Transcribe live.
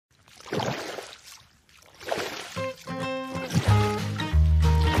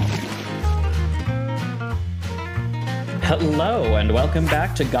Hello, and welcome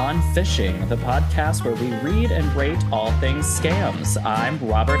back to Gone Fishing, the podcast where we read and rate all things scams. I'm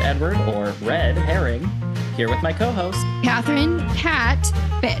Robert Edward, or Red Herring, here with my co-host, Catherine Cat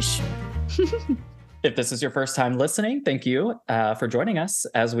Fish. If this is your first time listening, thank you for joining us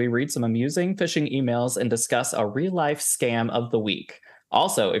as we read some amusing phishing emails and discuss a real-life scam of the week.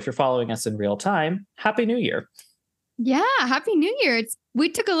 Also, if you're following us in real time, Happy New Year. Yeah, Happy New Year. We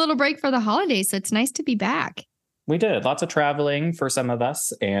took a little break for the holidays, so it's nice to be back. We did lots of traveling for some of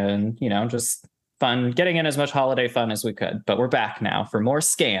us and, just fun, getting in as much holiday fun as we could. But we're back now for more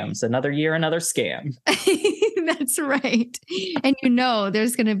scams. Another year, another scam. That's right. And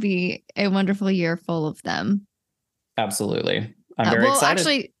there's going to be a wonderful year full of them. Absolutely. I'm very excited.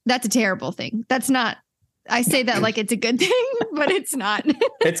 Actually, that's a terrible thing. That's not, I say that like it's a good thing, but it's not.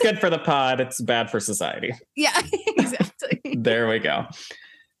 It's good for the pod. It's bad for society. Yeah, exactly. There we go.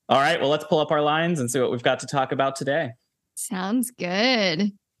 All right, well, let's pull up our lines and see what we've got to talk about today. Sounds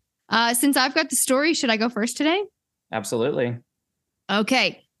good. Since I've got the story, should I go first today? Absolutely.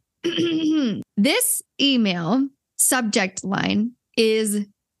 Okay. This email subject line is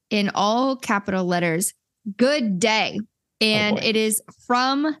in all capital letters, good day. And it is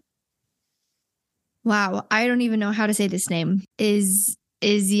from, wow, I don't even know how to say this name, is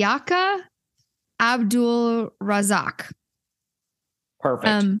Izyaka Abdul Razak.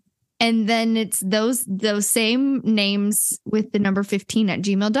 Perfect. And then it's those same names with the number 15 at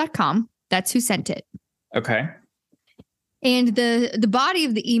gmail.com. That's who sent it. Okay. And the body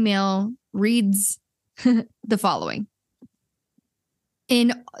of the email reads the following.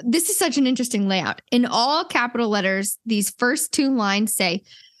 This is such an interesting layout. In all capital letters, these first two lines say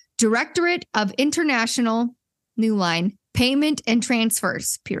Directorate of International, new line, Payment and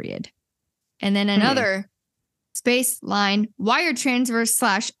Transfers, period. And then another space line, wire transfer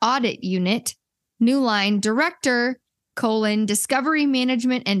 / audit unit, new line, director, Discovery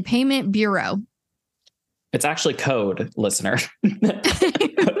Management and Payment Bureau. It's actually code, listener. That's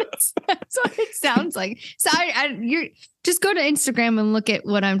what it sounds like. So you just go to Instagram and look at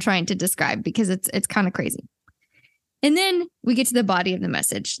what I'm trying to describe because it's kind of crazy. And then we get to the body of the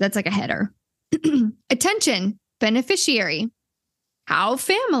message. That's like a header. Attention, beneficiary. How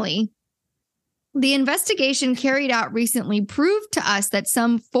family. The investigation carried out recently proved to us that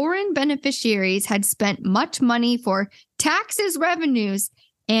some foreign beneficiaries had spent much money for taxes, revenues,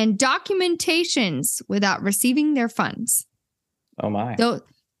 and documentations without receiving their funds. Oh, my. So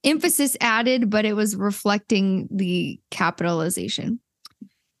emphasis added, but it was reflecting the capitalization.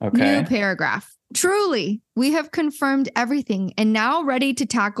 Okay. New paragraph. Truly, we have confirmed everything and now ready to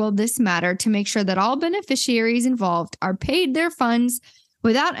tackle this matter to make sure that all beneficiaries involved are paid their funds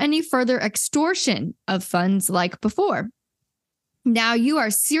without any further extortion of funds like before. Now you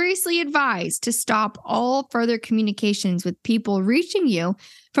are seriously advised to stop all further communications with people reaching you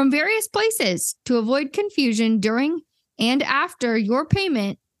from various places to avoid confusion during and after your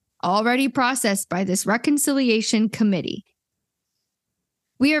payment already processed by this reconciliation committee.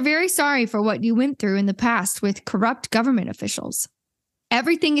 We are very sorry for what you went through in the past with corrupt government officials.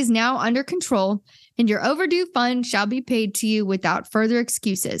 Everything is now under control, and your overdue fund shall be paid to you without further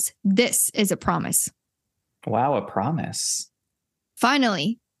excuses. This is a promise. Wow, a promise.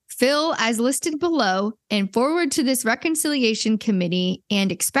 Finally, fill as listed below and forward to this reconciliation committee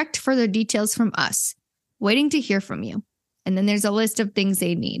and expect further details from us. Waiting to hear from you. And then there's a list of things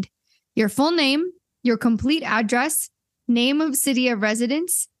they need. Your full name, your complete address, name of city of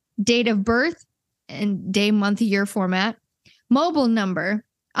residence, date of birth, and day, month, year format, mobile number,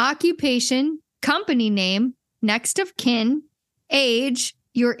 occupation, company name, next of kin, age,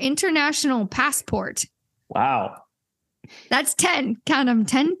 your international passport. Wow. That's 10. Count them.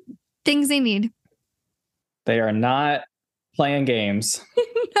 10 things they need. They are not playing games.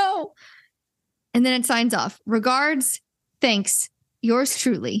 No. And then it signs off. Regards, thanks, yours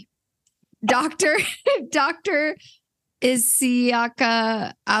truly. Dr.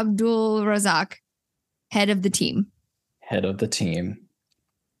 Izyaka Abdul Razak, head of the team. Head of the team.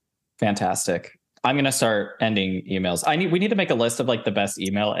 Fantastic. I'm going to start ending emails. We need to make a list of like the best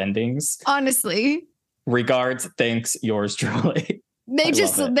email endings. Honestly. Regards, thanks, yours truly.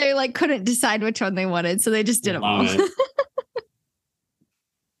 They like couldn't decide which one they wanted, so they just did them all.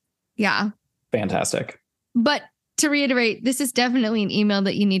 Yeah. Fantastic. But to reiterate, this is definitely an email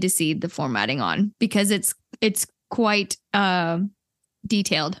that you need to see the formatting on because it's quite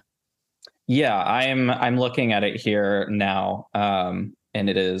detailed. Yeah, I'm looking at it here now, and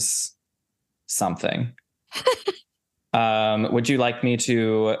it is something. Would you like me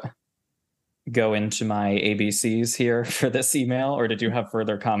to go into my ABCs here for this email, or did you have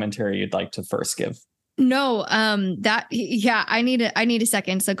further commentary you'd like to first give? No, I need a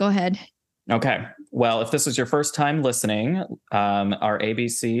second. So go ahead. Okay. Well, if this is your first time listening, our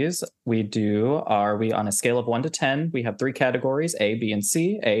ABCs, we on a scale of 1 to 10, we have 3 categories, A, B, and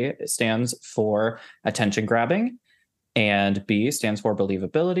C. A stands for attention grabbing, and B stands for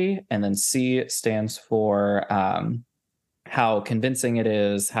believability, and then C stands for how convincing it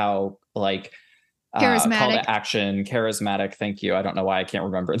is, how like Charismatic. Call to action, charismatic. Thank you. I don't know why I can't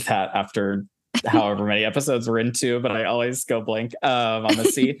remember that after however many episodes we're into, but I always go blank on the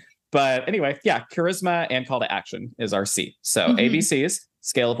C. But anyway, yeah, charisma and call to action is our C. So ABCs,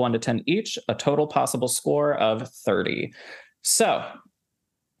 scale of 1 to 10 each, a total possible score of 30. So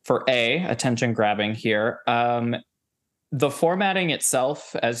for A, attention grabbing here, the formatting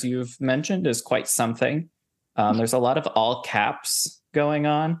itself, as you've mentioned, is quite something. There's a lot of all caps going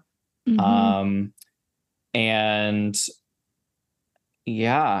on. And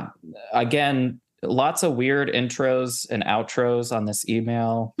yeah, again, lots of weird intros and outros on this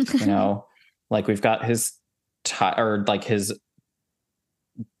email. You know, like we've got his his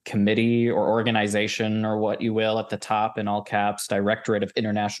committee or organization or what you will at the top in all caps, Directorate of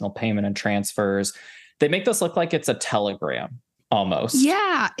International Payment and Transfers. They make this look like it's a telegram almost.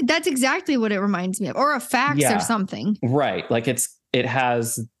 Yeah, that's exactly what it reminds me of, or a fax or something. Right. Like it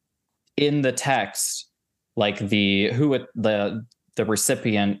has in the text, like the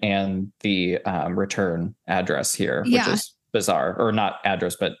recipient and the return address here, which is bizarre, or not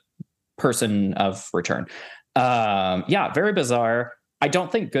address, but person of return. Very bizarre. I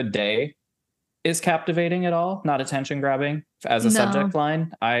don't think good day is captivating at all. Not attention grabbing as a subject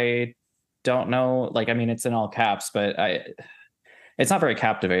line. I don't know. Like, I mean, it's in all caps, but it's not very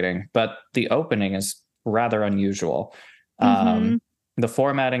captivating, but the opening is rather unusual. The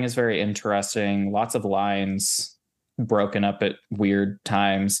formatting is very interesting. Lots of lines broken up at weird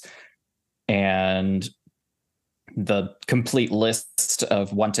times, and the complete list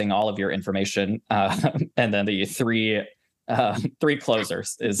of wanting all of your information, and then the three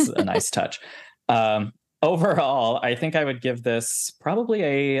closers is a nice touch. Overall, I think I would give this probably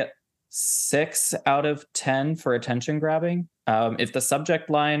a 6 out of 10 for attention grabbing. If the subject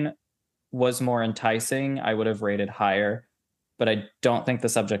line was more enticing, I would have rated higher. But I don't think the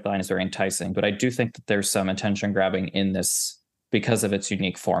subject line is very enticing. But I do think that there's some attention grabbing in this because of its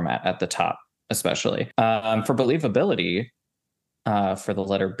unique format at the top, especially. For believability, for the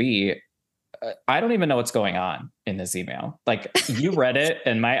letter B, I don't even know what's going on in this email. Like, you read it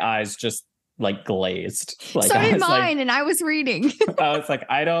and my eyes just like glazed. Like, so did mine, and I was reading. I was like,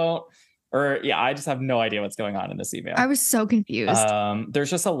 I just have no idea what's going on in this email. I was so confused.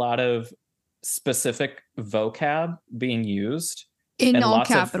 There's just a lot of specific vocab being used in all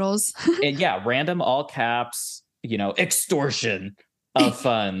capitals. Random all caps, extortion of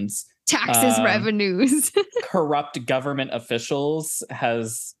funds, taxes, revenues, corrupt government officials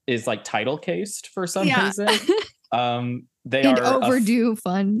is like title cased for some reason. They are overdue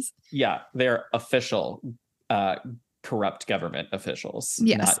funds. Yeah, they're official corrupt government officials.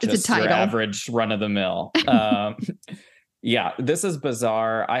 Yes, not it's just a title. Your average run of the mill. Yeah, this is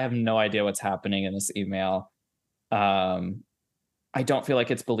bizarre. I have no idea what's happening in this email. I don't feel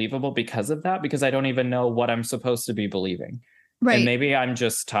like it's believable because of that, because I don't even know what I'm supposed to be believing. Right. And maybe I'm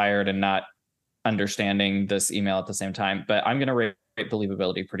just tired and not understanding this email at the same time. But I'm going to rate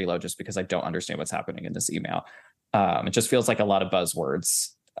believability pretty low just because I don't understand what's happening in this email. It just feels like a lot of buzzwords,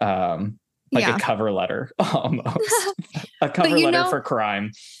 like a cover letter almost. A cover letter for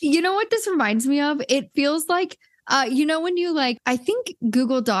crime. You know what this reminds me of? It feels like when you I think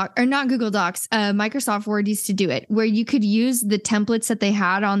Microsoft Word used to do it, where you could use the templates that they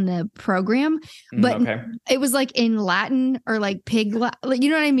had on the program, but it was like in Latin or like pig, you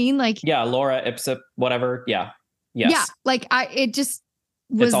know what I mean? Like, Laura Ipsip, whatever. Yeah. Yes. Yeah. Like it just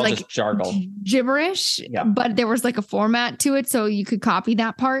was like just jargle, gibberish, but there was like a format to it. So you could copy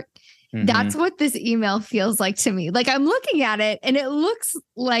that part. Mm-hmm. That's what this email feels like to me. Like, I'm looking at it and it looks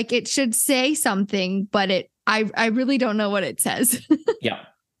like it should say something, but I really don't know what it says. Yeah.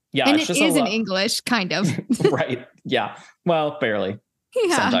 And it is in English, kind of. Right. Yeah. Well, barely.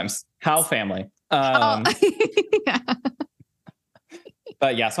 Yeah. Sometimes. How family. Yeah.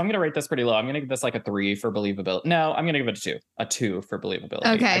 But yeah, so I'm going to rate this pretty low. I'm going to give this like a 3 for believability. No, I'm going to give it a 2 for believability.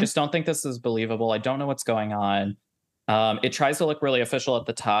 Okay. I just don't think this is believable. I don't know what's going on. It tries to look really official at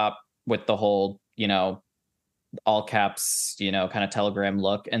the top with the whole, all caps, kind of telegram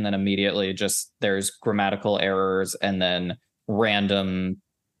look. And then immediately just there's grammatical errors and then random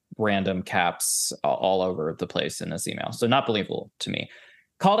caps all over the place in this email. So not believable to me.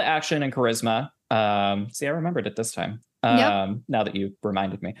 Call to action and charisma. See, I remembered it this time. Now that you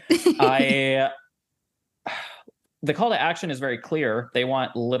reminded me, the call to action is very clear. They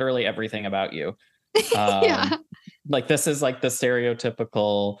want literally everything about you. Yeah. Like this is like the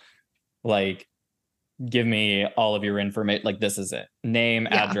stereotypical, like, give me all of your information. Like this is it. Name,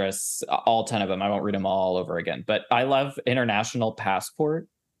 Yeah. address, all 10 of them. I won't read them all over again. But I love international passport.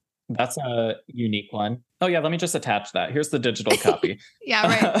 That's a unique one. Oh yeah, let me just attach that. Here's the digital copy Yeah,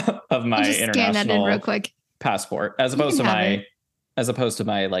 right. of my Just scan that in real international quick. passport, You can have as opposed to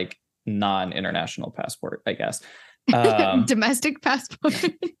my like non-international passport, I guess. Domestic passport.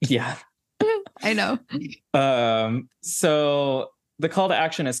 Yeah. I know. So the call to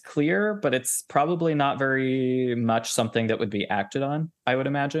action is clear, but it's probably not very much something that would be acted on, I would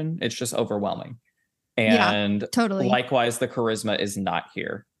imagine. It's just overwhelming. And Totally. likewise, the charisma is not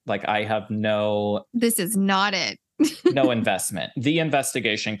here. Like I have This is not it. no investment. The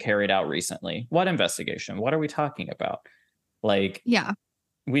investigation carried out recently. What investigation? What are we talking about? Like, Yeah.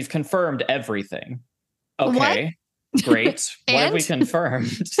 we've confirmed everything. Okay, great. What have we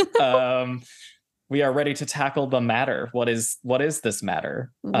confirmed? We are ready to tackle the matter. What is this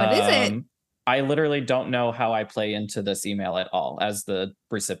matter? What is it? I literally don't know how I play into this email at all as the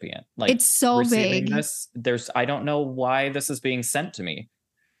recipient. Like It's so receiving vague. I don't know why this is being sent to me.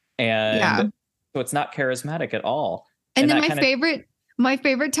 And so it's not charismatic at all. And then my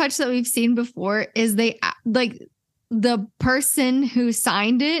favorite touch that we've seen before is they like the person who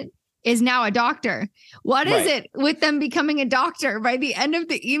signed it is now a doctor. What is it with them becoming a doctor by the end of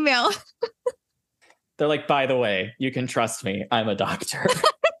the email? They're like, by the way, you can trust me. I'm a doctor.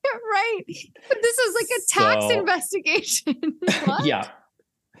 Right. But this is like a tax investigation. What? Yeah.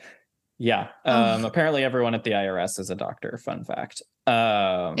 Yeah. Apparently everyone at the IRS is a doctor. Fun fact.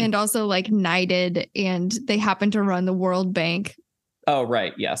 And also like knighted, and they happen to run the World Bank. Oh,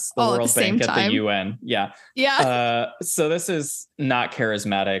 right. Yes. The World Bank at the UN. Yeah. Yeah. So this is not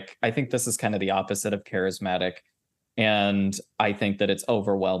charismatic. I think this is kind of the opposite of charismatic. And I think that it's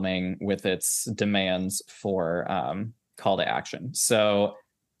overwhelming with its demands for call to action. So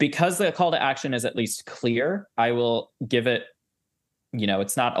because the call to action is at least clear, I will give it,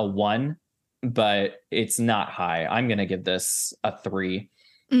 it's not a 1, but it's not high. I'm going to give this a 3.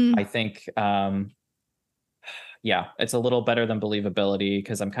 I think, it's a little better than believability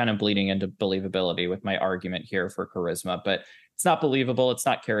because I'm kind of bleeding into believability with my argument here for charisma, but it's not believable. It's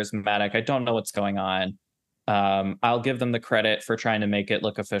not charismatic. I don't know what's going on. I'll give them the credit for trying to make it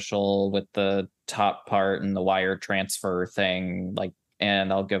look official with the top part and the wire transfer thing,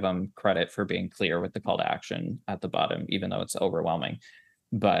 and I'll give them credit for being clear with the call to action at the bottom, even though it's overwhelming.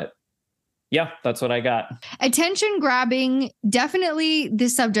 But yeah, that's what I got. Attention grabbing. Definitely the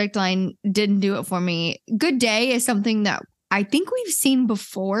subject line didn't do it for me. Good day is something that I think we've seen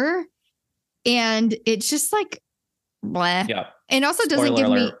before. And it's just like, bleh. Yeah. And also doesn't Spoiler give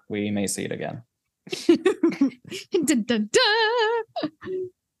alert, we may see it again. Da, da, da.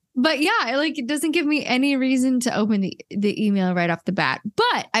 But yeah, it doesn't give me any reason to open the email right off the bat.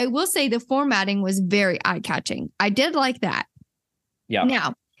 But I will say the formatting was very eye-catching. I did like that. Yeah.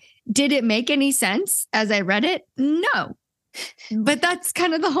 Now, did it make any sense as I read it? No. But that's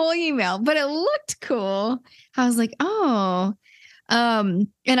kind of the whole email. But it looked cool. I was like, oh. And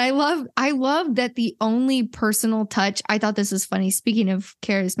I love that the only personal touch, I thought this was funny. Speaking of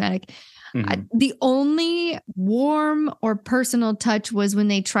charismatic, the only warm or personal touch was when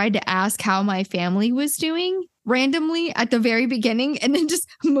they tried to ask how my family was doing randomly at the very beginning and then just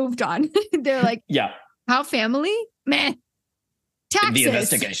moved on. They're like, yeah, how family? Meh. Taxes. The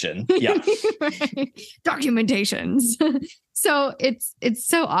investigation. Yeah. Right. Documentations. So it's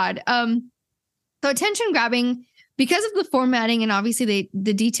so odd. So attention grabbing, because of the formatting and obviously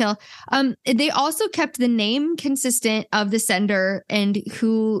the detail, they also kept the name consistent of the sender and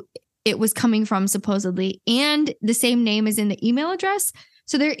who it was coming from supposedly, and the same name is in the email address.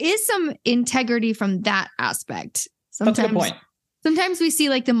 So there is some integrity from that aspect. That's a good point. Sometimes we see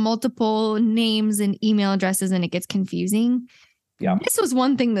like the multiple names and email addresses and it gets confusing. Yeah. This was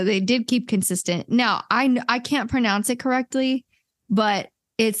one thing that they did keep consistent. Now, I can't pronounce it correctly, but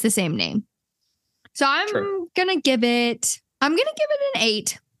it's the same name. So I'm going to give it an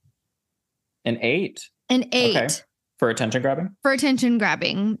 8. An 8? An 8. Okay. For attention grabbing? For attention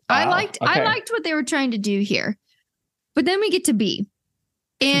grabbing. Wow. I liked what they were trying to do here. But then we get to B.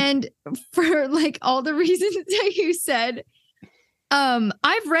 And for like all the reasons that you said,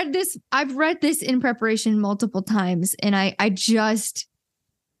 I've read this in preparation multiple times, and I just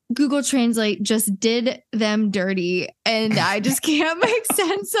Google Translate just did them dirty, and I just can't make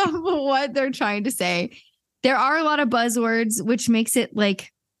sense of what they're trying to say. There are a lot of buzzwords, which makes it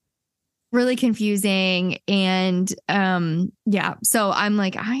like really confusing. And so I'm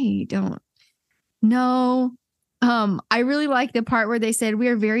like, I don't know. I really like the part where they said, "We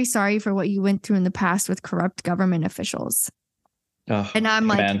are very sorry for what you went through in the past with corrupt government officials." Oh, And I'm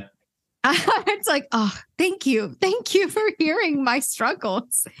like, man. it's like, oh, thank you. Thank you for hearing my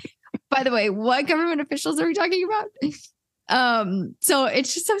struggles. By the way, what government officials are we talking about? So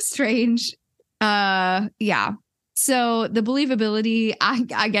it's just so strange. Yeah. So the believability,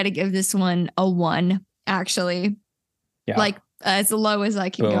 I got to give this one a 1, actually. Yeah. Like as low as I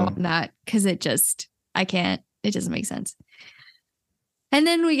can go Boom. on that, because it doesn't make sense. And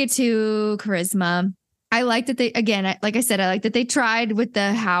then we get to charisma. I like that they, again, like I said, I like that they tried with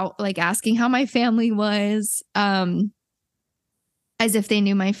the how, like asking how my family was, as if they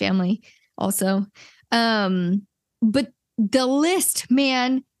knew my family also. But the list,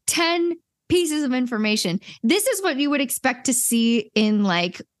 man, 10 pieces of information. This is what you would expect to see in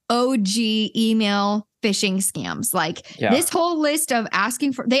like OG email phishing scams. Like this whole list of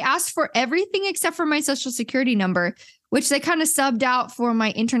they asked for everything except for my social security number, which they kind of subbed out for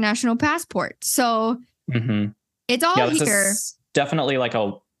my international passport. So it's all this here. Is definitely like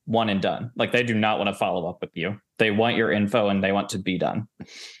a one and done. Like they do not want to follow up with you. They want your info and they want to be done.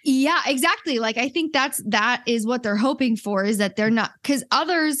 Yeah, exactly. Like I think that is what they're hoping for, is that they're not, because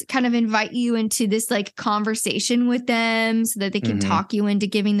others kind of invite you into this like conversation with them so that they can talk you into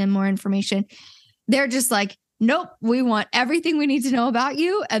giving them more information. They're just like, nope, we want everything we need to know about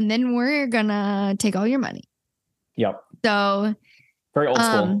you, and then we're gonna take all your money. Yep. So very old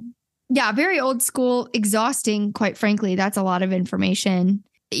school. Yeah, very old school, exhausting, quite frankly. That's a lot of information.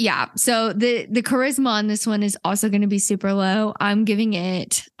 Yeah. So the charisma on this one is also going to be super low. I'm going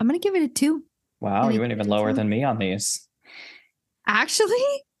to give it a 2. Wow, you went even lower than me on these. Actually,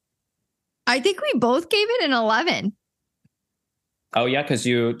 I think we both gave it an 11. Oh yeah, because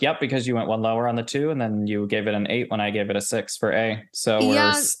you went one lower on the 2, and then you gave it an 8 when I gave it a 6 for A. So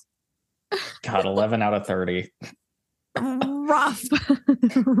we're 11 out of 30. Rough.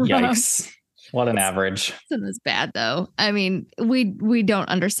 Yikes. What an average. This is bad though. I mean, we don't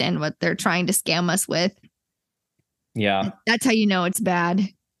understand what they're trying to scam us with. Yeah. That's how you know it's bad.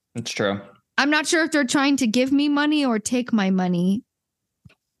 It's true. I'm not sure if they're trying to give me money or take my money.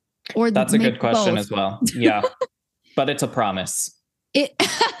 Or that's a good question both. As well. Yeah. But it's a promise.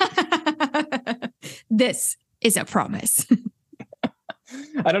 This is a promise.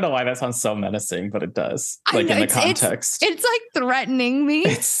 I don't know why that sounds so menacing, but it does. Like in the context. It's like threatening me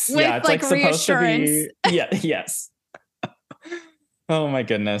it's with like reassurance. Yes. Oh my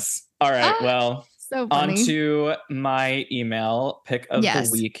goodness. All right. Well, so funny. On to my email pick of the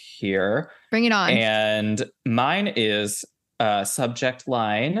week here. Bring it on. And mine is subject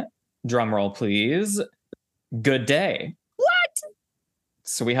line, drum roll please, good day. What?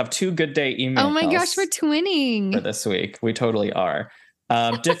 So we have 2 good day emails. Oh my gosh, we're twinning for this week. We totally are.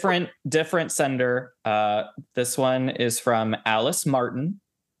 Different sender. This one is from Alice Martin.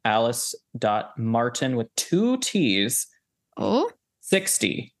 Alice.Martin with 2 T's.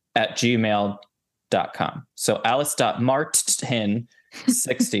 60 at gmail.com. So Alice.Martin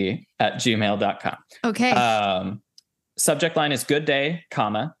 60 at gmail.com. Okay. Subject line is good day,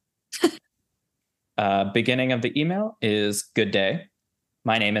 comma. Beginning of the email is good day.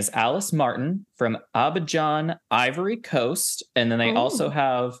 My name is Alice Martin from Abidjan, Ivory Coast. And then they also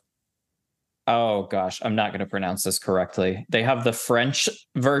have, oh gosh, I'm not going to pronounce this correctly. They have the French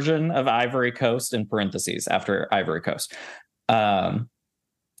version of Ivory Coast in parentheses after Ivory Coast. I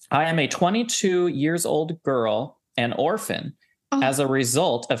am a 22 years old girl, an orphan, as a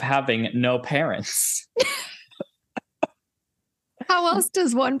result of having no parents. How else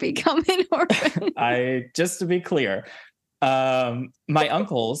does one become an orphan? Just to be clear, my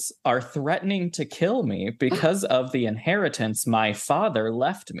uncles are threatening to kill me because of the inheritance my father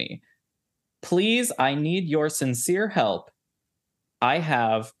left me. Please, I need your sincere help. I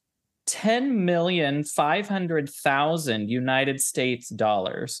have 10,500,000 United States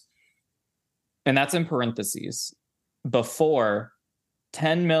dollars. And that's in parentheses. Before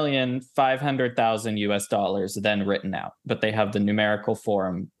 10,500,000 US dollars, then written out. But they have the numerical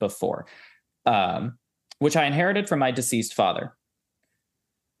form before. Which I inherited from my deceased father.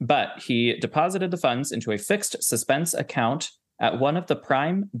 But he deposited the funds into a fixed suspense account at one of the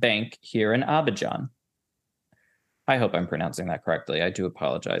prime bank here in Abidjan. I hope I'm pronouncing that correctly. I do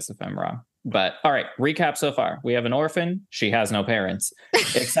apologize if I'm wrong. But all right, recap so far. We have an orphan. She has no parents,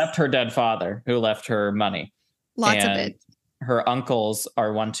 except her dead father, who left her money. Lots of it. Her uncles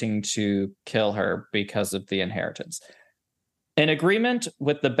are wanting to kill her because of the inheritance. An agreement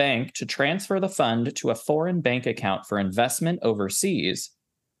with the bank to transfer the fund to a foreign bank account for investment overseas,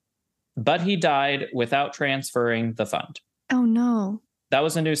 but he died without transferring the fund. Oh, no. That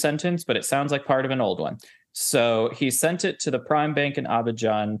was a new sentence, but it sounds like part of an old one. So he sent it to the Prime Bank in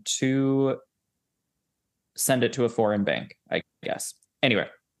Abidjan to send it to a foreign bank, I guess. Anyway,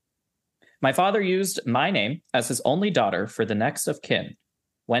 my father used my name as his only daughter for the next of kin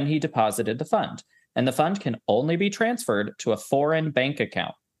when he deposited the fund, and the fund can only be transferred to a foreign bank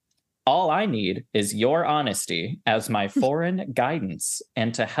account. All I need is your honesty as my foreign guidance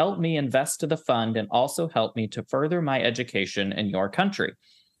and to help me invest to the fund and also help me to further my education in your country.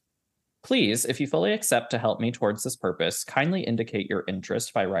 Please, if you fully accept to help me towards this purpose, kindly indicate your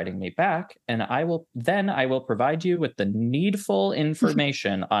interest by writing me back, and I will provide you with the needful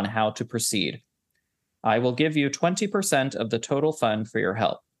information on how to proceed. I will give you 20% of the total fund for your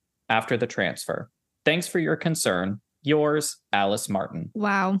help after the transfer. Thanks for your concern. Yours, Alice Martin.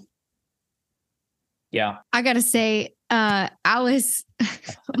 Wow. Yeah. I gotta say, Alice,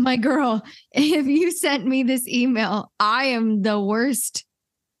 my girl, if you sent me this email, I am the worst.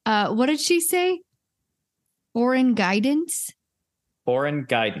 What did she say? Foreign guidance? Foreign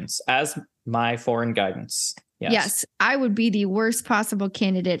guidance. As my foreign guidance. Yes, I would be the worst possible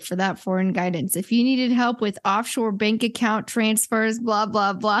candidate for that foreign guidance. If you needed help with offshore bank account transfers, blah,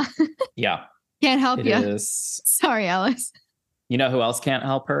 blah, blah. Yeah. Can't help you. Is. Sorry, Alice. You know who else can't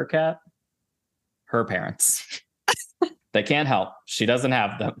help her, Kat? Her parents. They can't help. She doesn't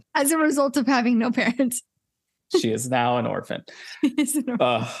have them. As a result of having no parents. She is now an orphan. That's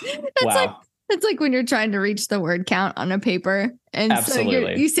wow. It's like when you're trying to reach the word count on a paper. And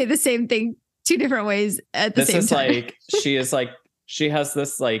absolutely. So you say the same thing two different ways at the same time. She has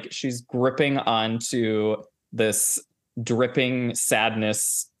this, she's gripping onto this dripping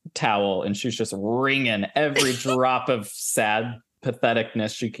sadness towel and she's just wringing every drop of sad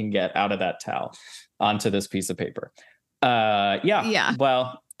patheticness she can get out of that towel onto this piece of paper. Yeah.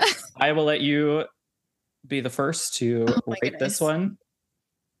 Well, I will let you be the first to rate this one.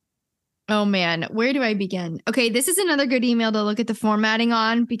 Oh man, where do I begin? Okay, this is another good email to look at the formatting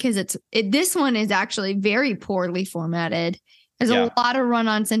on because this one is actually very poorly formatted. There's a lot of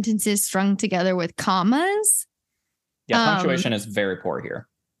run-on sentences strung together with commas. Yeah, punctuation is very poor here.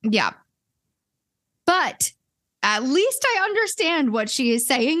 Yeah. But at least I understand what she is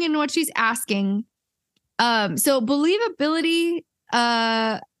saying and what she's asking. So believability,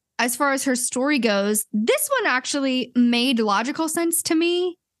 as far as her story goes, this one actually made logical sense to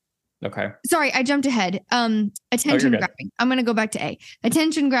me. Okay. Sorry, I jumped ahead. Attention grabbing. I'm going to go back to A.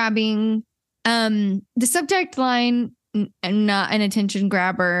 Attention grabbing. The subject line, not an attention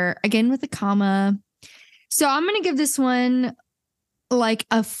grabber, again with a comma. So I'm going to give this one like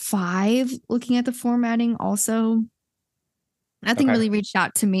a 5, looking at the formatting also. Nothing really reached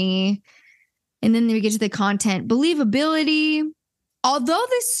out to me. And then we get to the content. Believability. Although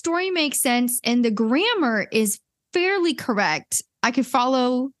this story makes sense and the grammar is fairly correct, I could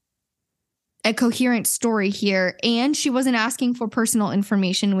follow a coherent story here. And she wasn't asking for personal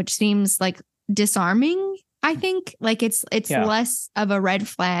information, which seems like disarming, I think. Like it's less of a red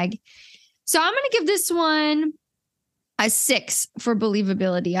flag. So I'm going to give this one a 6 for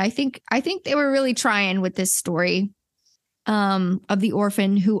believability. I think they were really trying with this story of the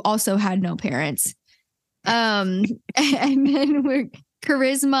orphan who also had no parents. And then we're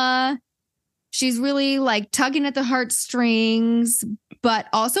charisma. She's really like tugging at the heartstrings, but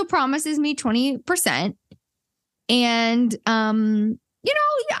also promises me 20%. And,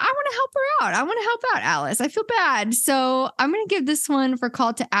 I want to help her out. I want to help out Alice. I feel bad. So I'm going to give this one for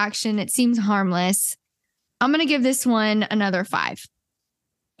call to action. It seems harmless. I'm going to give this one another 5.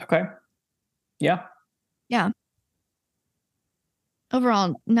 Okay. Yeah. Yeah.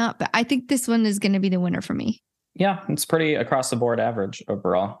 Overall, not bad. I think this one is going to be the winner for me. Yeah. It's pretty across the board average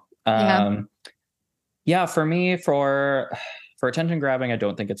overall. For me, for attention grabbing, I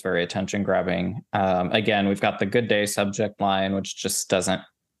don't think it's very attention grabbing. Again, we've got the good day subject line, which just doesn't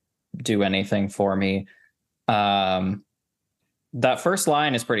do anything for me. That first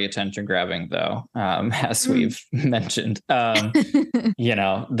line is pretty attention grabbing though, as we've mentioned.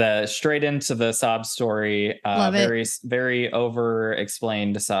 The straight into the sob story, very, very over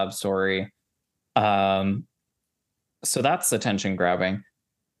explained sob story. So that's attention grabbing.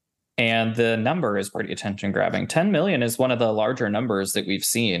 And the number is pretty attention grabbing. 10 million is one of the larger numbers that we've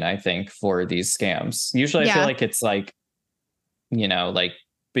seen, I think, for these scams. Usually I feel like it's like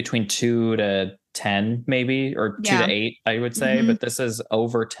between 2 to 10, maybe, or 2 to 8, I would say. Mm-hmm. But this is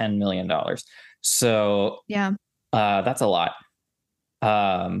over $10 million. So that's a lot.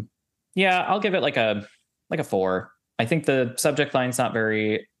 I'll give it like a 4. I think the subject line's not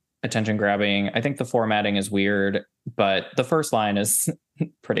very attention grabbing. I think the formatting is weird, but the first line is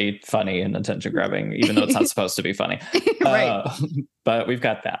pretty funny and attention grabbing, even though it's not supposed to be funny. Right. But we've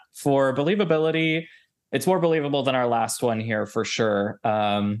got that. For believability, It's more believable than our last one here for sure.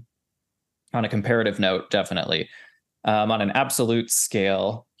 On a comparative note, definitely. On an absolute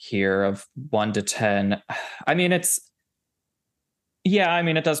scale here of 1 to 10, I mean, it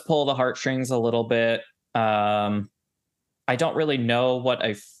does pull the heartstrings a little bit. I don't really know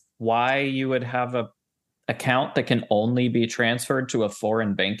why you would have a account that can only be transferred to a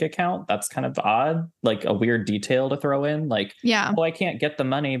foreign bank account. That's kind of odd, like a weird detail to throw in. Like, Yeah. oh, I can't get the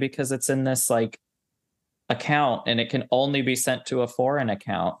money because it's in this like account and it can only be sent to a foreign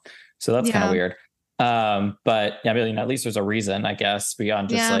account. So that's kind of weird. But I mean, at least there's a reason, I guess, beyond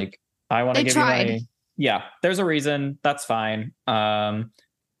just like, I want to give you money. Yeah, there's a reason. That's fine. And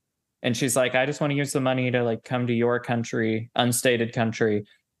she's like, I just want to use the money to like come to your country, unstated country,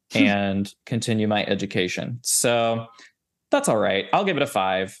 and continue my education. So that's all right. I'll give it a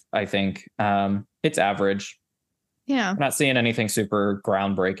 5, I think. It's average. Yeah. I'm not seeing anything super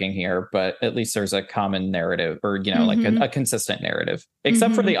groundbreaking here, but at least there's a common narrative or, like a consistent narrative,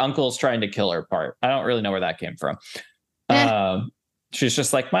 except for the uncles trying to kill her part. I don't really know where that came from. She's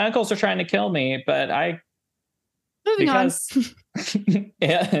just like, my uncles are trying to kill me, but Moving on.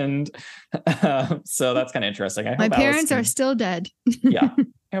 And so that's kind of interesting. My parents are still dead. Yeah.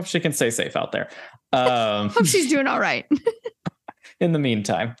 I hope she can stay safe out there. Hope she's doing all right. In the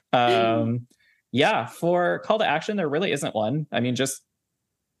meantime. Yeah, for call to action, there really isn't one. I mean, just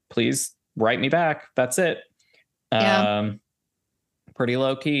please write me back. That's it. Pretty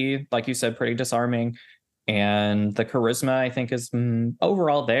low key, like you said, pretty disarming. And the charisma, I think, is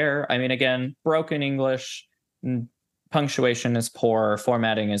overall there. I mean, again, broken English, punctuation is poor,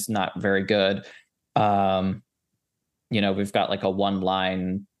 formatting is not very good. We've got like a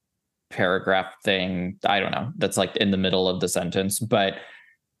 1-line paragraph thing. I don't know. That's like in the middle of the sentence, but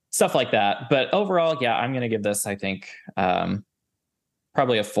stuff like that. But overall, yeah, I'm going to give this, I think,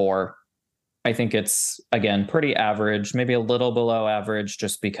 probably a 4. I think it's, again, pretty average, maybe a little below average,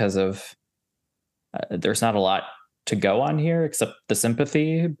 just because of there's not a lot to go on here except the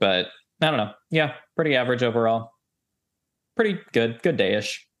sympathy. But I don't know. Yeah, pretty average overall. Pretty good. Good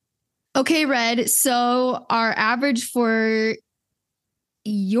day-ish. Okay, Red. So our average for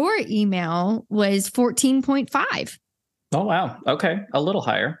your email was 14.5. Oh, wow. Okay. A little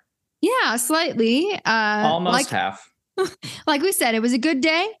higher. Yeah, slightly. Almost half. Like we said, it was a good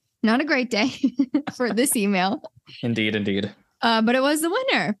day, not a great day for this email. Indeed. But it was the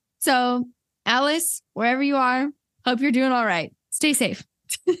winner. So, Alice, wherever you are, hope you're doing all right. Stay safe.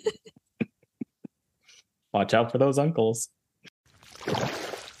 Watch out for those uncles.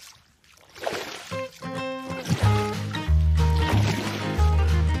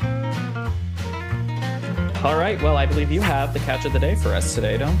 All right. Well, I believe you have the catch of the day for us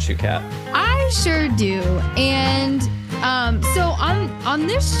today, don't you, Kat? I sure do. And so on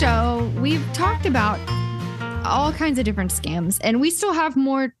this show, we've talked about all kinds of different scams, and we still have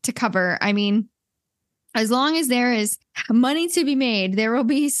more to cover. I mean, as long as there is money to be made, there will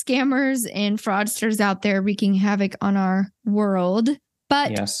be scammers and fraudsters out there wreaking havoc on our world.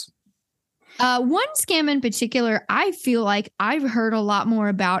 But yes. One scam in particular, I feel like I've heard a lot more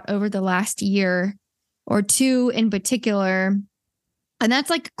about over the last year or two in particular. And that's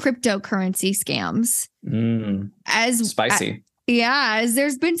like cryptocurrency scams. Spicy. As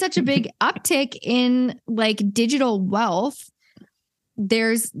there's been such a big uptick in like digital wealth,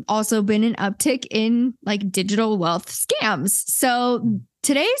 there's also been an uptick in like digital wealth scams. So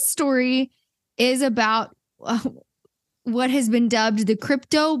today's story is about what has been dubbed the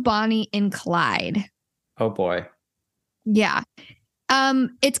crypto Bonnie and Clyde. Oh boy. Yeah.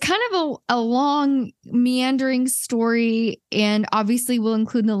 It's kind of a long meandering story, and obviously we'll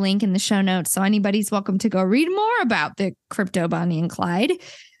include the link in the show notes. So anybody's welcome to go read more about the crypto Bonnie and Clyde.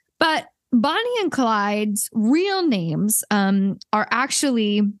 But Bonnie and Clyde's real names are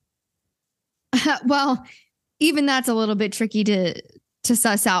actually, well, even that's a little bit tricky to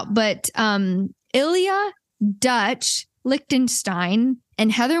suss out. But Ilya Dutch Lichtenstein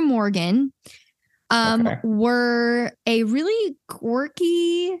and Heather Morgan were a really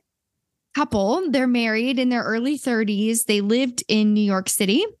quirky couple. They're married in their early 30s. They lived in New York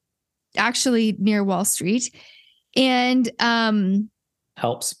City, actually near Wall Street. And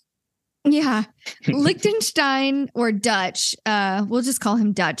helps. Yeah. Lichtenstein or Dutch, we'll just call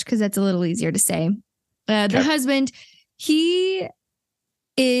him Dutch because that's a little easier to say. The husband, he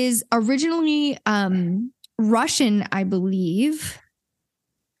is originally Russian, I believe.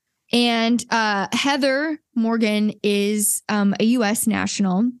 And Heather Morgan is a U.S.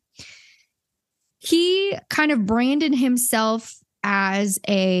 national. He kind of branded himself as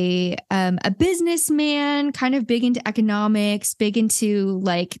a businessman, kind of big into economics, big into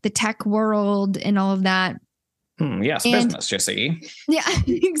like the tech world and all of that. Yes, business, you see. Yeah,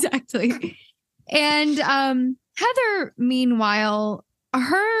 exactly. And Heather, meanwhile,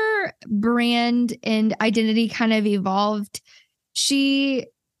 her brand and identity kind of evolved. She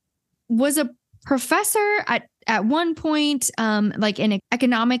was a professor at one point, like an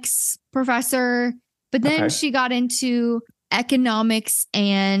economics professor, but then she got into economics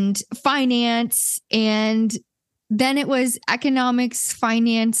and finance, and then it was economics,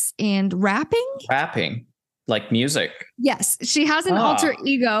 finance, and rapping. Like music. Yes, she has an alter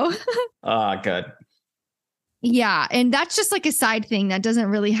ego. Good. Yeah, and that's just like a side thing that doesn't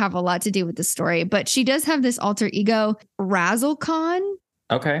really have a lot to do with the story, but she does have this alter ego, Razzlecon.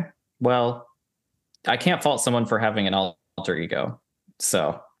 Okay. Well, I can't fault someone for having an alter ego.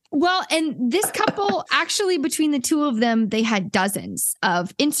 So. Well, and this couple, actually, between the two of them, they had dozens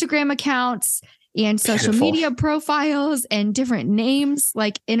of Instagram accounts and social media profiles and different names,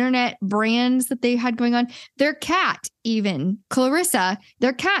 like internet brands that they had going on. Their cat, even Clarissa,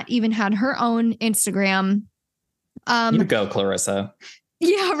 their cat even had her own Instagram. You go, Clarissa.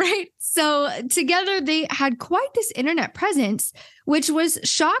 Yeah, right. So together they had quite this internet presence, which was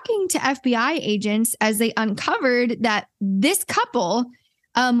shocking to FBI agents as they uncovered that this couple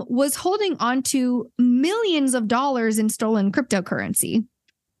was holding on to millions of dollars in stolen cryptocurrency.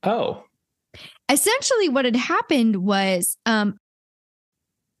 Oh. Essentially, what had happened was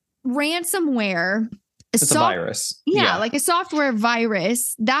ransomware. It's a virus. Yeah, like a software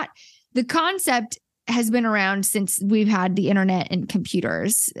virus. That the concept has been around since we've had the internet and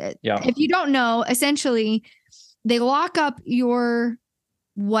computers. Yeah. If you don't know, essentially, they lock up your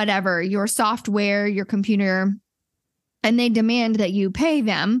whatever, your software, your computer, and they demand that you pay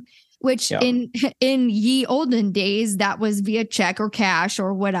them, which in ye olden days, that was via check or cash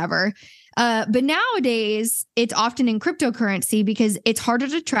or whatever. But nowadays, it's often in cryptocurrency because it's harder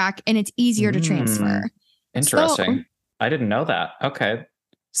to track and it's easier to transfer. Interesting. So, I didn't know that. Okay.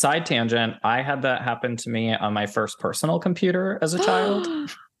 Side tangent. I had that happen to me on my first personal computer as a child.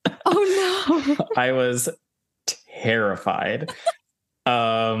 Oh, no. I was terrified.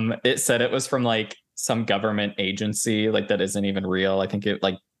 It said it was from like some government agency, like that isn't even real. I think it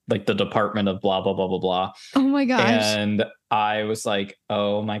like the Department of blah, blah, blah, blah, blah. Oh my gosh. And I was like,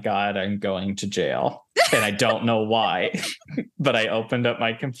 oh my God, I'm going to jail. And I don't know why, but I opened up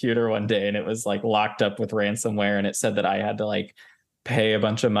my computer one day and it was like locked up with ransomware. And it said that I had to like pay a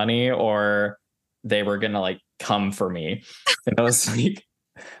bunch of money or they were going to like come for me. And I was like,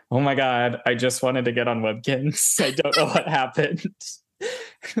 oh my God, I just wanted to get on Webkinz. I don't know what happened.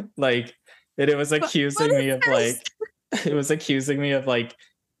 Like, it was accusing me of like, it was accusing me of like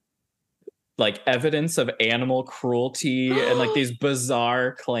evidence of animal cruelty and like these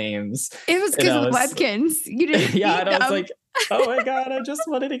bizarre claims. It was because of Webkinz. You didn't. Yeah, and I was like, oh my God, I just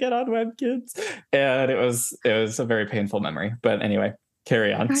wanted to get on Webkinz. And it was a very painful memory. But anyway,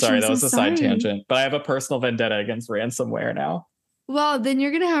 carry on. Sorry, that was a side tangent. But I have a personal vendetta against ransomware now. Well, then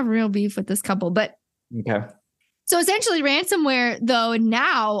you're gonna have real beef with this couple. But okay. So essentially, ransomware, though,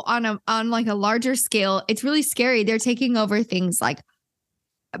 now on like a larger scale, it's really scary. They're taking over things like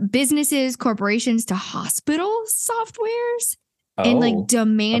businesses, corporations, to hospital softwares and like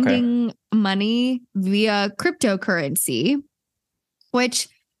demanding money via cryptocurrency, which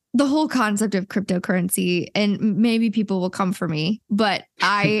the whole concept of cryptocurrency, and maybe people will come for me, but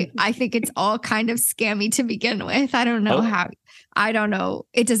I think it's all kind of scammy to begin with. I don't know how. I don't know.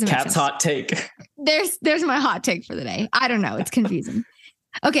 It doesn't make sense. Cat's hot take. There's my hot take for the day. I don't know. It's confusing.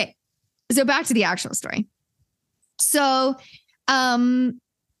 Okay. So back to the actual story. So,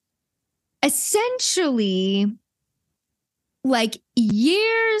 essentially, like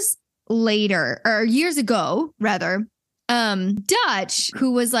years ago, rather, Dutch,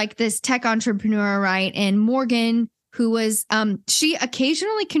 who was like this tech entrepreneur, right? And Morgan, who was, she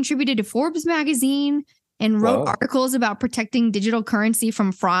occasionally contributed to Forbes magazine and wrote articles about protecting digital currency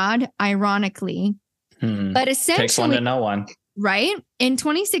from fraud, ironically. But essentially, takes one to know one. Right? In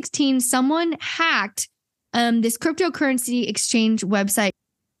 2016, someone hacked this cryptocurrency exchange website.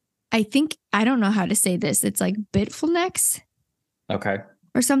 I don't know how to say this. It's like Bitfinex. Okay.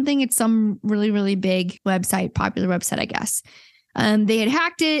 Or something. It's some really, really big website, popular website, I guess. They had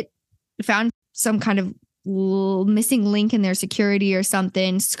hacked it, found some kind of missing link in their security or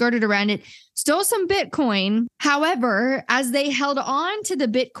something, skirted around it, stole some Bitcoin. However, as they held on to the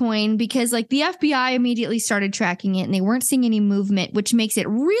Bitcoin, because like the FBI immediately started tracking it and they weren't seeing any movement, which makes it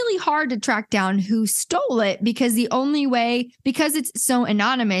really hard to track down who stole it, because because it's so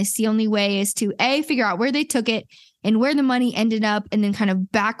anonymous, the only way is to A, figure out where they took it, and where the money ended up, and then kind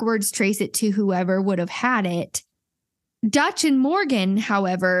of backwards trace it to whoever would have had it. Dutch and Morgan,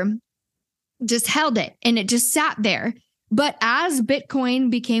 however, just held it and it just sat there. But as Bitcoin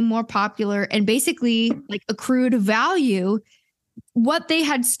became more popular and basically like accrued value, what they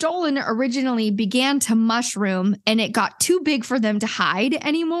had stolen originally began to mushroom, and it got too big for them to hide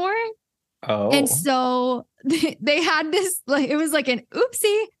anymore. Oh. And so they had this, like, it was like an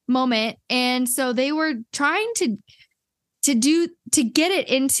oopsie moment. And so they were trying to get it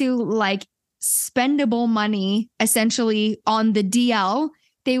into like spendable money, essentially on the DL.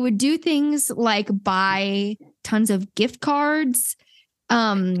 They would do things like buy tons of gift cards,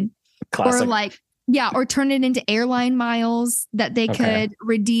 Classic. or like, yeah, or turn it into airline miles that they could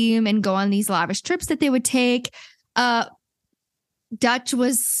redeem and go on these lavish trips that they would take. Dutch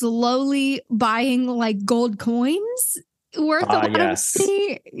was slowly buying like gold coins worth a lot of money.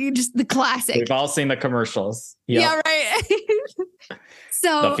 Just the classic. We've all seen the commercials. Yep. Yeah, right.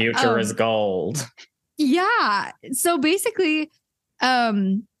 So the future is gold. Yeah. So basically,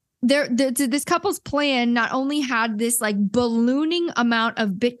 this couple's plan not only had this like ballooning amount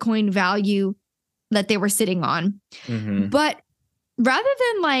of Bitcoin value that they were sitting on, but rather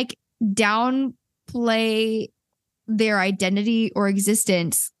than like downplay their identity or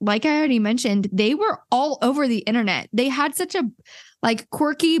existence, like I already mentioned, they were all over the internet. They had such a like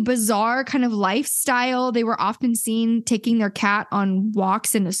quirky, bizarre kind of lifestyle. They were often seen taking their cat on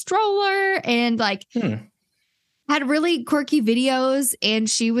walks in a stroller and like had really quirky videos. And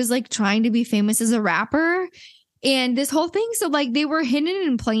she was like trying to be famous as a rapper and this whole thing. So like they were hidden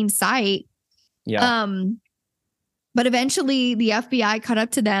in plain sight. Yeah. But eventually the FBI caught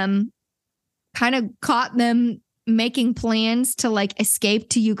up to them, kind of caught them making plans to like escape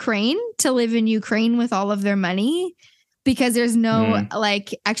to Ukraine, to live in Ukraine with all of their money, because there's no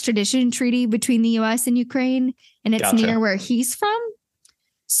like extradition treaty between the US and Ukraine, and it's near where he's from.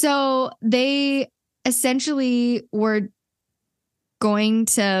 So they essentially were going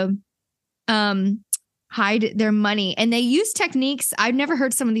to hide their money, and they used techniques. I've never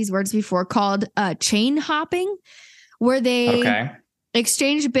heard some of these words before, called chain hopping, where they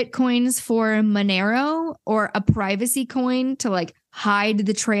exchange Bitcoins for Monero or a privacy coin to like hide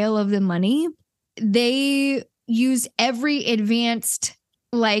the trail of the money. They used every advanced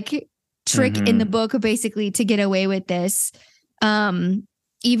like trick in the book basically to get away with this.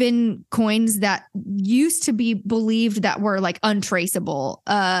 Even coins that used to be believed that were like untraceable.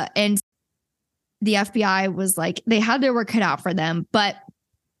 And the FBI was like, they had their work cut out for them, but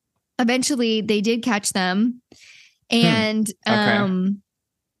eventually they did catch them. And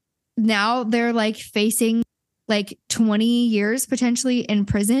now they're like facing like 20 years potentially in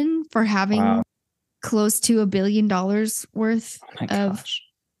prison for having close to $1 billion worth of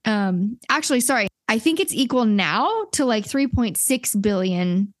actually, sorry, I think it's equal now to like $3.6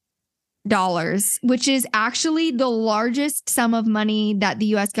 billion, which is actually the largest sum of money that the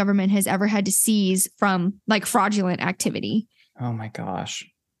US government has ever had to seize from like fraudulent activity. Oh my gosh.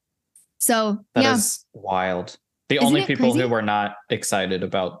 So that is wild. The only people who were not excited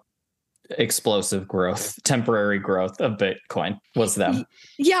about explosive growth, temporary growth of Bitcoin was them.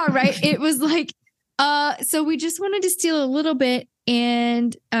 Yeah, right. It was like, so we just wanted to steal a little bit,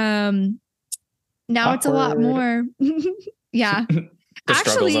 and now it's a lot more. Yeah. The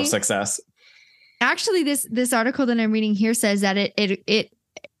struggles of success. Actually, this article that I'm reading here says that it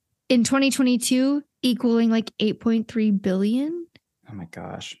in 2022 equaling like 8.3 billion. Oh my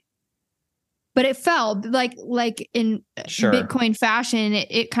gosh. But it fell like in Bitcoin fashion.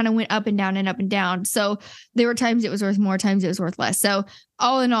 It kind of went up and down and up and down. So there were times it was worth more, times it was worth less. So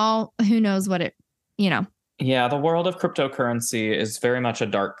all in all, who knows what it, Yeah, the world of cryptocurrency is very much a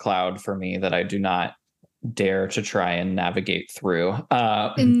dark cloud for me that I do not dare to try and navigate through.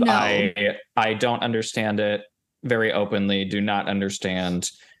 No. I don't understand it very openly, do not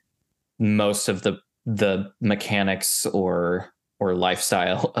understand most of the mechanics or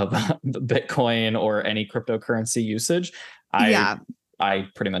lifestyle of Bitcoin or any cryptocurrency usage. I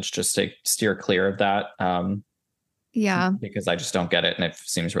pretty much just steer clear of that. Because I just don't get it. And it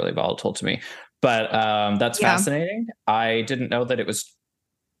seems really volatile to me, but that's fascinating. I didn't know that it was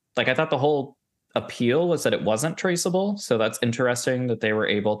like, I thought the whole appeal was that it wasn't traceable. So that's interesting that they were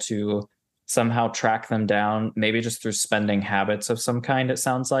able to somehow track them down, maybe just through spending habits of some kind. It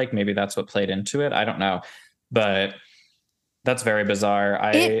sounds like maybe that's what played into it. I don't know, but that's very bizarre.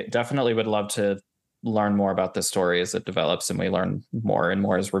 I definitely would love to learn more about this story as it develops and we learn more and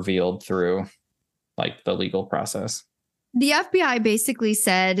more is revealed through like the legal process. The FBI basically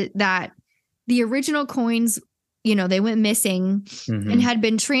said that the original coins they went missing and had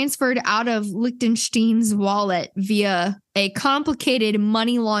been transferred out of Liechtenstein's wallet via a complicated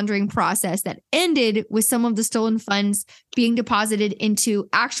money laundering process that ended with some of the stolen funds being deposited into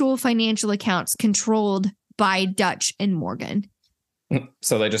actual financial accounts controlled by Dutch and Morgan.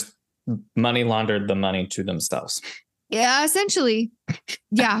 So they just money laundered the money to themselves. Yeah, essentially.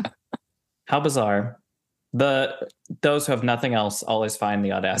 Yeah. How bizarre. Those who have nothing else always find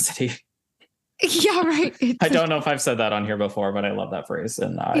the audacity. Yeah, right. I don't know if I've said that on here before, but I love that phrase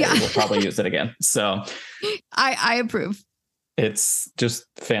and I will probably use it again. So I approve. It's just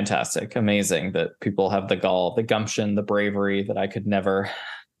fantastic. Amazing that people have the gall, the gumption, the bravery that I could never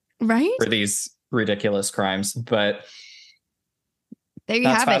for these ridiculous crimes. But there you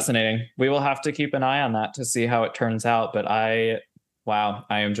that's have fascinating. It. We will have to keep an eye on that to see how it turns out. But I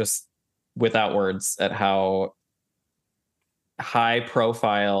am just without words at how high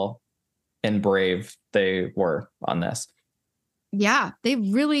profile and brave they were on this. Yeah, they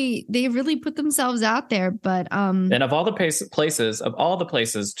really put themselves out there. But and of all the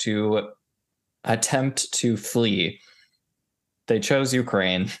places to attempt to flee, they chose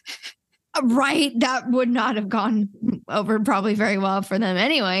Ukraine. Right, that would not have gone over probably very well for them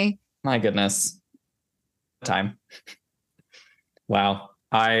anyway. My goodness, time. Wow,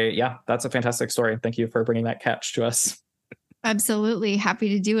 that's a fantastic story. Thank you for bringing that catch to us. Absolutely. Happy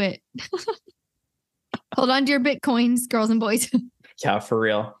to do it. Hold on to your Bitcoins, girls and boys. Yeah, for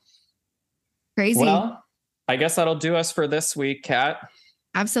real. Crazy. Well, I guess that'll do us for this week, Kat.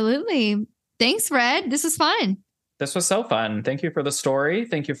 Absolutely. Thanks, Red. This was fun. This was so fun. Thank you for the story.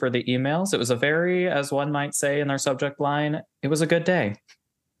 Thank you for the emails. It was a very, as one might say in their subject line, it was a good day.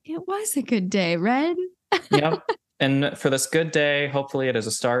 It was a good day, Red. Yep. And for this good day, hopefully it is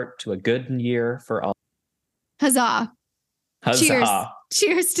a start to a good year for all. Huzzah. Huzzah.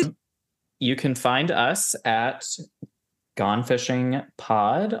 Cheers to. You can find us at Gone Fishing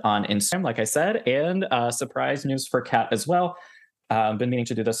Pod on Instagram, like I said, and surprise news for Kat as well. Been meaning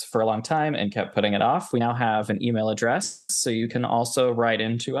to do this for a long time and kept putting it off. We now have an email address, so you can also write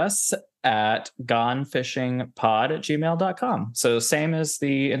into us at gonefishingpod@gmail.com. So same as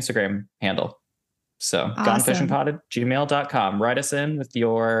the Instagram handle. So awesome. gonefishingpod@gmail.com. Write us in with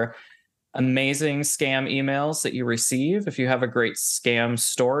your amazing scam emails that you receive. If you have a great scam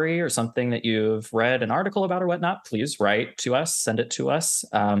story or something that you've read an article about or whatnot, please write to us, send it to us.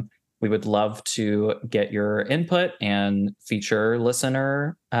 We would love to get your input and feature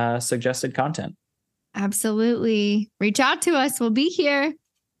listener suggested content. Absolutely. Reach out to us. We'll be here.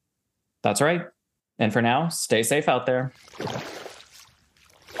 That's right. And for now, stay safe out there.